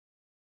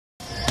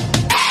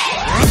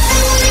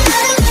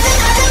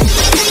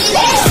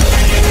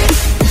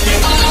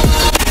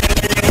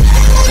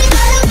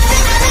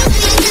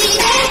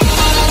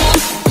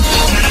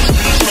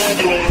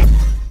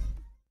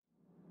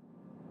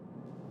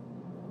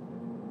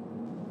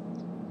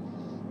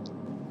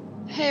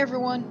Hey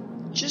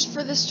everyone, just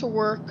for this to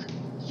work,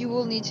 you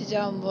will need to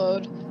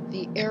download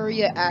the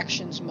Area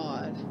Actions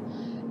mod.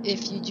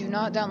 If you do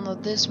not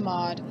download this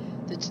mod,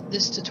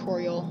 this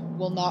tutorial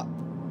will not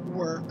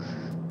work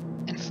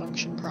and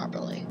function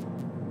properly.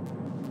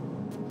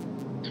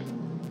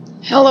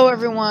 Hello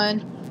everyone!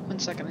 1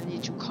 second, I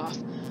need to cough.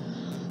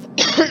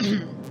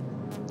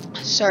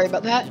 Sorry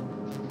about that.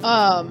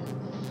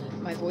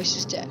 My voice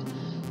is dead.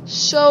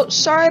 So,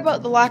 sorry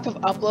about the lack of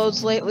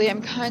uploads lately.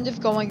 I'm kind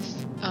of going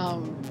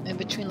in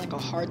between like a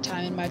hard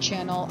time in my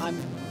channel.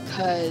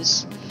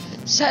 Because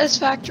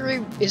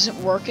Satisfactory isn't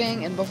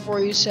working, and before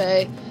you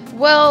say,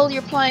 well,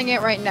 you're playing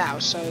it right now,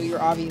 so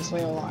you're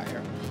obviously a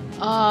liar.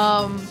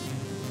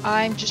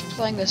 I'm just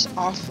playing this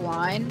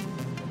offline.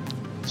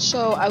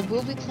 So I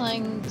will be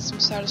playing some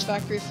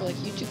Satisfactory for like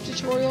YouTube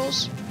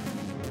tutorials,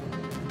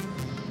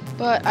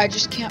 but I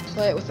just can't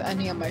play it with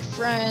any of my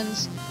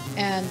friends,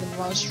 and the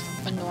most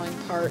annoying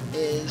part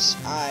is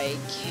I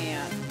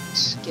can't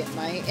get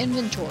my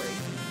inventory.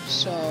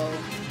 So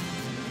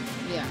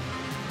yeah,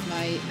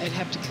 I'd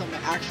have to kill my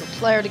actual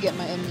player to get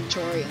my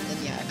inventory, and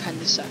then yeah, it kind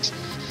of sucks.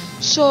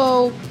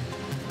 So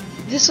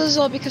this is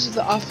all because of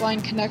the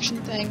offline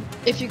connection thing.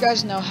 If you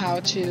guys know how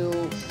to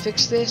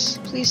fix this,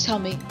 please tell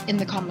me in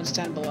the comments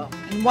down below.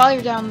 And while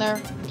you're down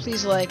there,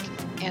 please like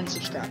and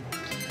subscribe.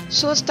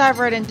 So let's dive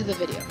right into the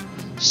video.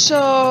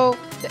 So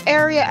the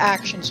Area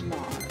Actions mod.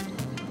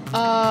 Actually,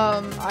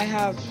 I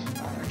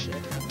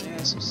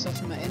have some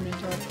stuff in my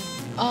inventory.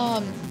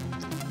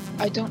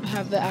 I don't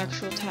have the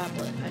actual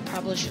tablet. I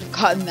probably should have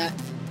gotten that.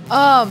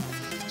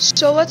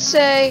 So let's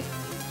say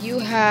you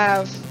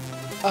have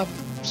a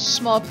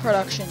small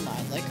production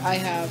line. Like I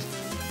have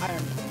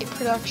iron plate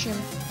production,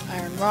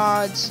 iron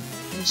rods,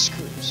 and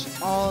screws,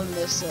 all in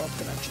this little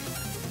production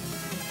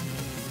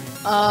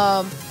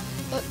line.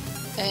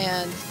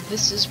 And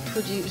this is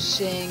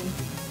producing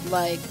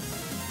like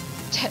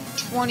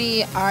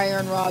 20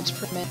 iron rods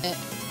per minute,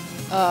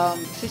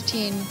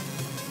 15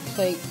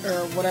 plate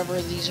or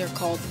whatever these are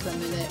called per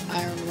minute,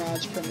 iron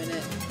rods per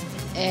minute,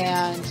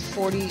 and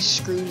 40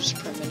 screws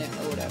per minute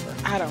or whatever.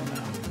 I don't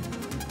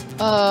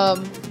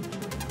know.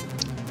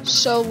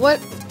 So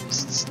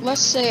let's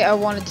say I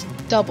wanted to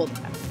double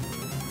that.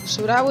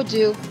 So what I would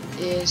do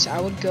is I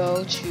would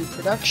go to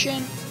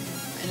production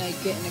and I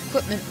get an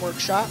equipment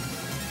workshop.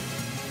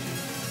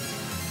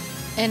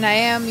 And I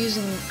am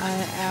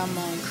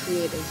on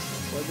creative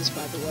for this,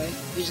 by the way,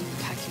 using the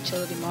pack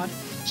utility mod.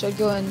 So I'd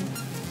go in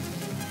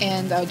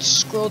and I'd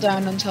scroll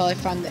down until I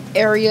find the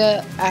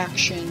Area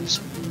Actions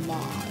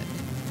mod.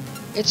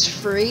 It's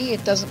free,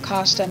 it doesn't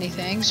cost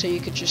anything, so you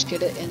could just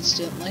get it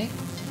instantly.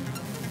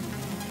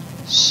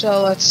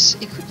 So let's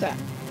equip that.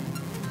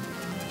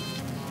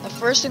 The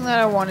first thing that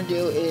I want to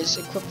do is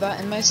equip that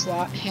in my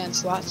hand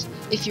slots.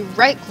 If you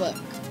right click,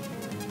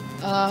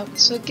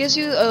 so it gives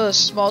you a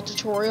small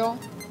tutorial,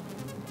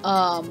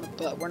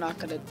 but we're not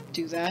gonna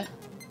do that,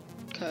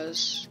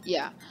 because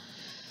yeah.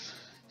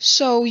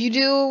 So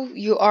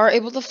you are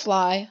able to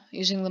fly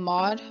using the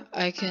mod.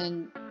 I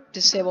can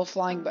disable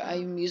flying, but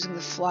I'm using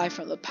the fly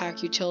from the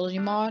pack utility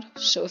mod.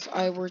 So if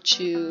I were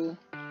to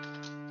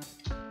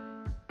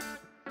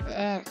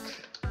back,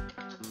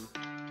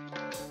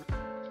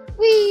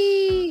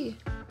 whee!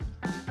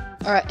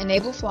 Alright,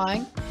 enable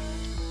flying.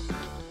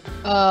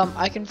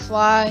 I can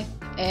fly,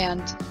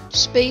 and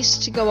space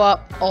to go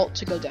up, alt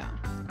to go down.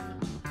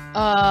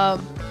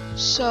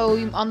 So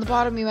on the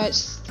bottom you might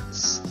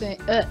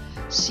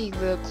see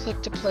the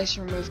click to place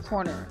and remove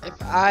corner.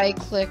 If I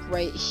click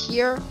right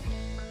here,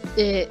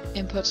 it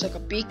inputs like a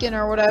beacon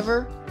or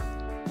whatever,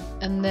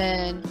 and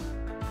then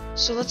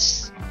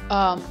let's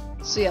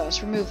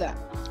remove that.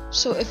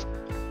 So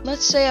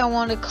let's say I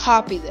want to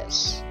copy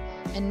this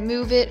and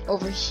move it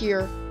over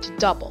here to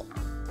double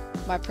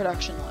my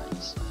production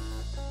lines.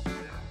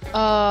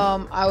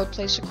 I would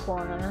place a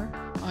corner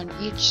on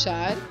each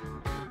side,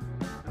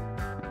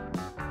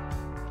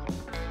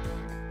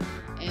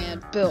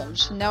 and boom.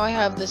 So now I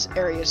have this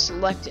area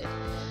selected.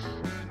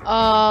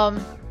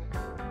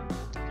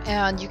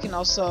 And you can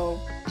also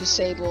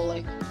disable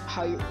like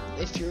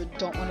if you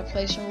don't want to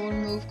place or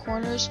remove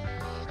corners.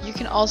 You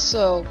can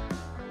also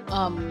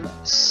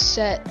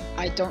set,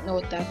 I don't know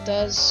what that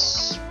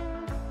does.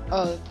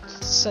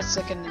 Sets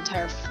like an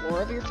entire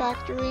floor of your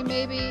factory,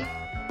 maybe.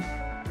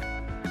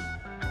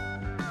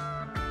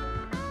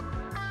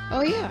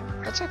 Oh yeah,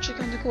 that's actually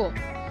kind of cool.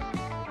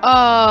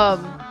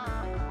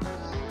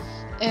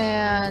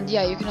 And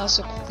yeah, you can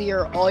also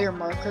clear all your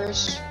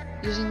markers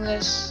using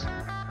this.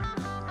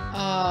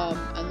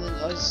 And then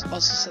also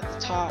set the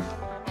top.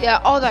 Yeah,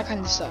 all that kind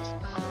of stuff.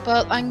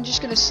 But I'm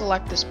just gonna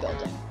select this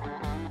building.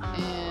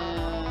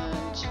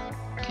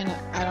 And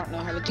I don't know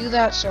how to do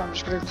that, so I'm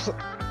just gonna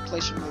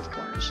place and remove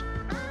corners.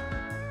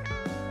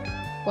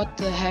 What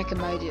the heck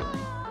am I doing?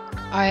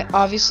 I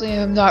obviously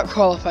am not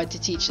qualified to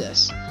teach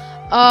this.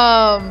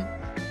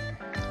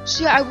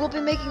 So yeah, I will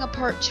be making a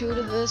part 2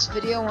 to this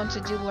video once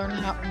I do learn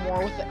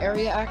more with the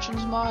Area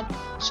Actions mod,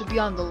 so be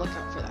on the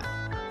lookout for that.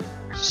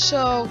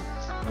 So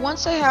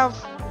once I have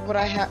what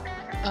I have,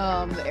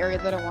 the area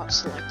that I want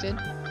selected,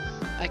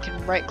 I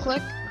can right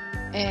click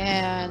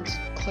and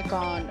click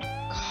on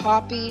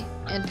copy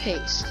and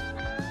paste.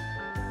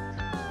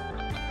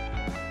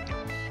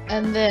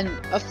 And then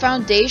a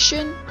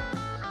foundation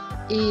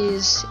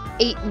is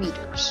 8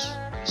 meters.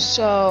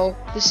 So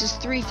this is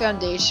 3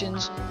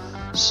 foundations.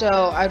 So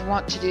I'd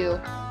want to do,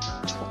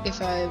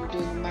 if I'm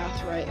doing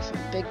math right, if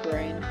I'm big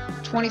brain,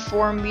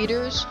 24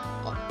 meters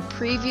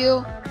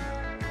preview.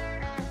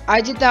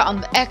 I did that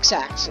on the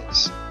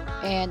x-axis,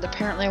 and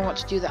apparently I want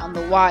to do that on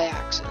the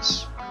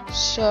y-axis.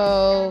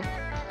 So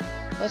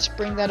let's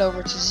bring that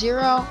over to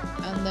 0,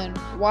 and then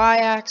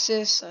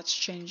y-axis, let's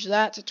change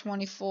that to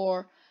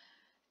 24,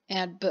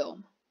 and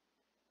boom.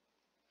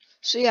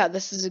 So yeah,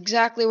 this is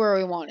exactly where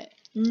we want it.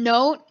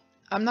 Note,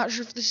 I'm not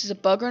sure if this is a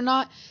bug or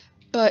not,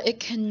 but it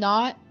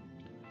cannot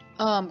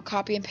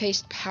copy and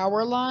paste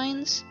power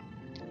lines,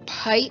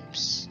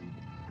 pipes,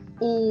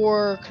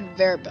 or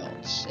conveyor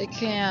belts. It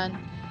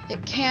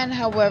can,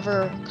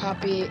 however,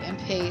 copy and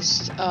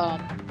paste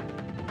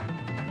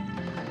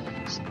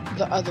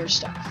the other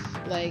stuff.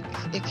 Like,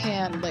 it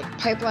can, like,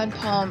 pipeline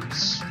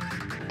pumps,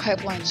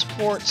 pipeline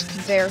supports,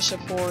 conveyor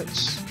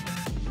supports,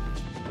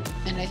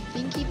 and I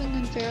think even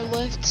conveyor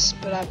lifts,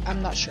 but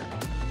I'm not sure.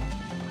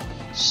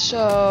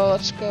 So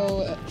let's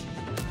go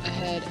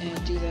ahead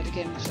and do that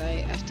again because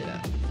I effed it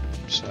up.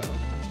 So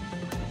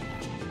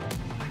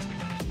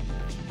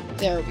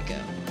there we go.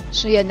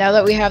 So yeah, now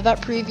that we have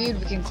that previewed,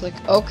 we can click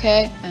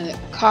OK, and it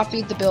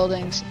copied the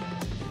buildings.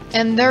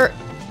 And there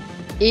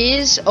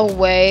is a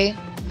way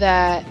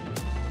that,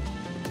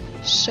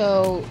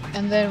 so,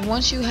 and then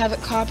once you have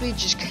it copied,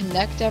 just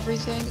connect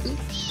everything.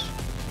 Oops.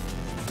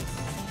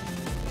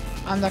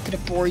 I'm not gonna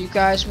bore you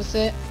guys with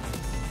it.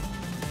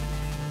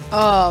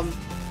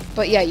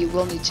 But yeah, you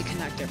will need to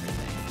connect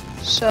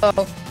everything. So,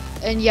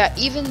 and yeah,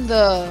 even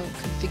the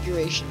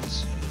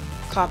configurations,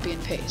 copy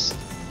and paste.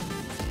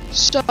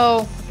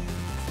 So,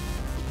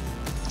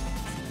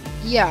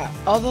 yeah,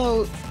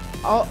 although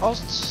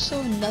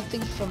also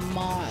nothing from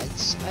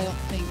mods, I don't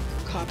think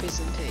copies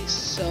and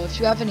paste. So if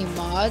you have any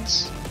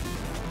mods,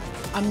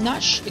 I'm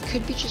not sure, it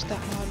could be just that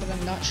mod, but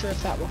I'm not sure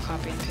if that will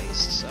copy and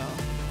paste. So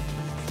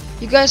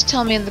you guys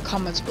tell me in the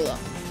comments below.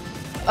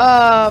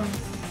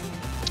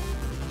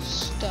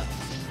 Stuff.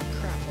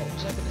 Crap, what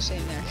was I gonna say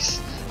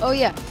next? Oh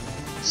yeah.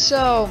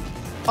 So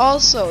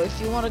also, if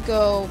you want to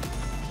go,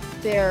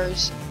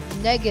 there's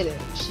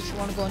negatives. If you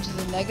want to go into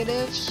the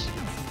negatives,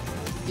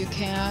 you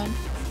can,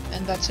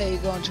 and that's how you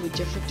go into a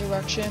different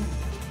direction.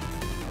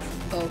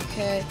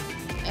 Okay,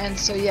 and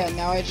so yeah,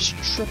 now I just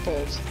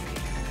tripled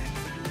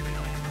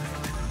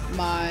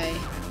my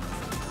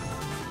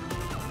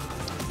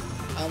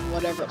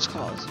whatever it's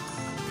called,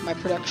 my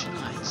production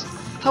lines.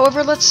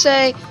 However, let's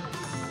say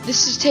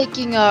this is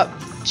taking up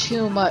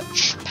too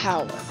much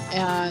power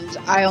and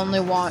I only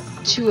want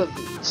 2 of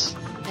these,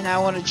 and I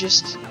want to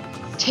just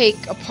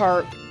take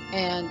apart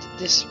and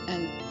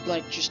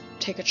like just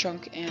take a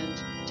chunk and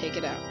take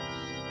it out.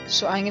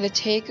 So I'm going to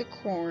take a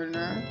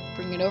corner,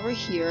 bring it over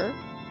here.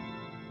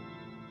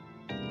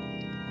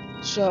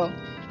 So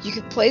you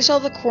could place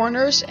all the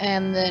corners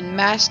and then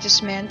mass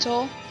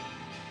dismantle.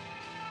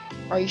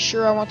 Are you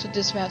sure I want to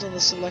dismantle the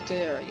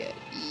selected area?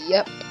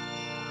 Yep.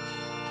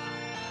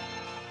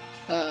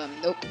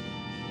 Nope.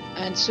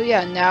 And so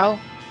yeah, now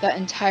that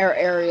entire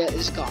area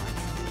is gone.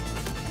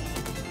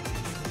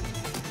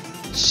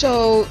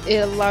 So it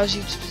allows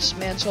you to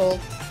dismantle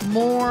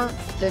more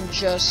than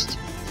just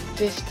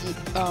 50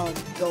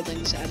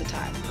 buildings at a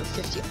time, or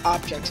 50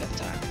 objects at a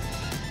time.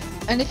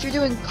 And if you're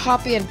doing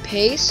copy and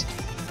paste,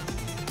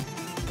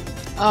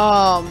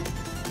 boom,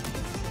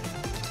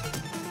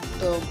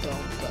 boom,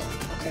 boom.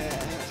 Okay, I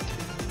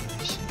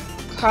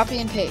have to copy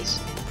and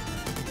paste.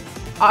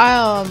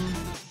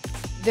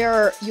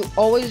 You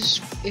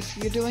always, if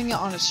you're doing it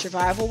on a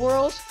survival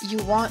world, you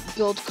want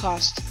build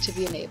cost to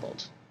be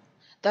enabled.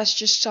 That's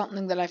just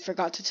something that I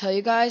forgot to tell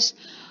you guys.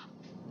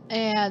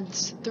 And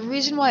the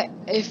reason why,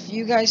 if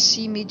you guys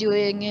see me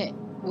doing it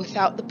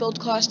without the build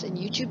cost in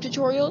YouTube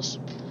tutorials,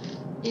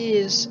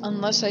 is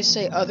unless I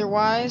say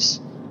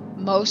otherwise,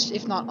 most,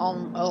 if not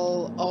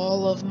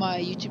all of my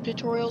YouTube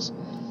tutorials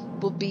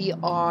will be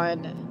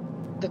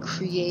on the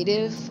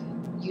creative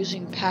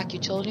using pack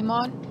utility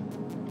mod.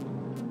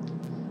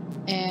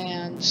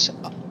 And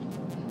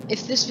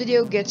if this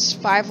video gets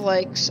 5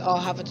 likes, I'll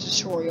have a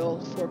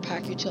tutorial for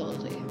pack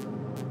utility.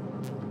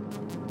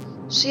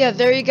 So yeah,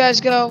 there you guys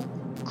go.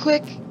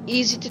 Quick,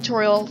 easy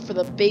tutorial for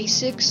the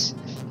basics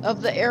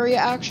of the area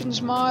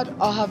actions mod.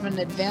 I'll have an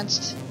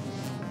advanced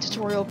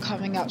tutorial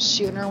coming out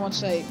sooner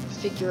once I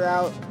figure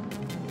out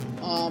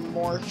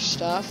more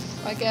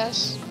stuff, I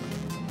guess.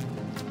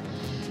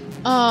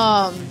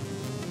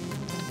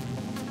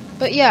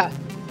 But yeah,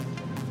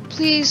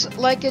 please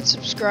like and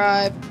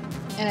subscribe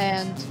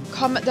and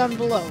comment down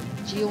below.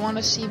 Do you want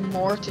to see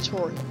more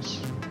tutorials?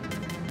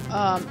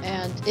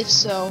 And if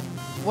so,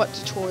 what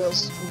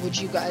tutorials would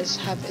you guys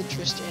have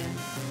interest in?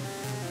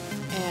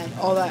 And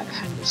all that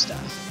kind of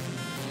stuff.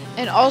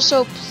 And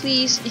also,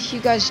 please, if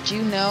you guys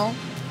do know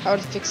how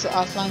to fix the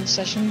offline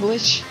session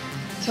glitch,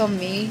 tell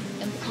me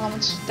in the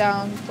comments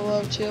down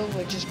below too.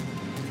 Like, just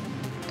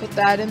put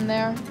that in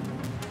there.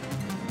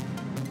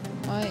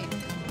 Why?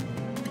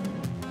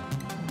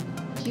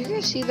 Do you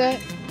guys see that?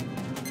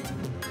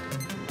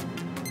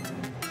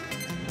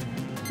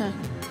 Huh.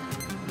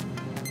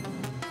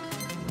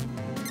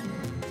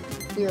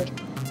 Weird.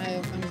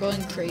 I'm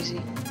going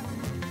crazy.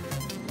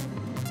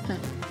 Huh.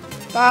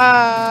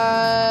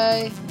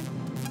 Bye!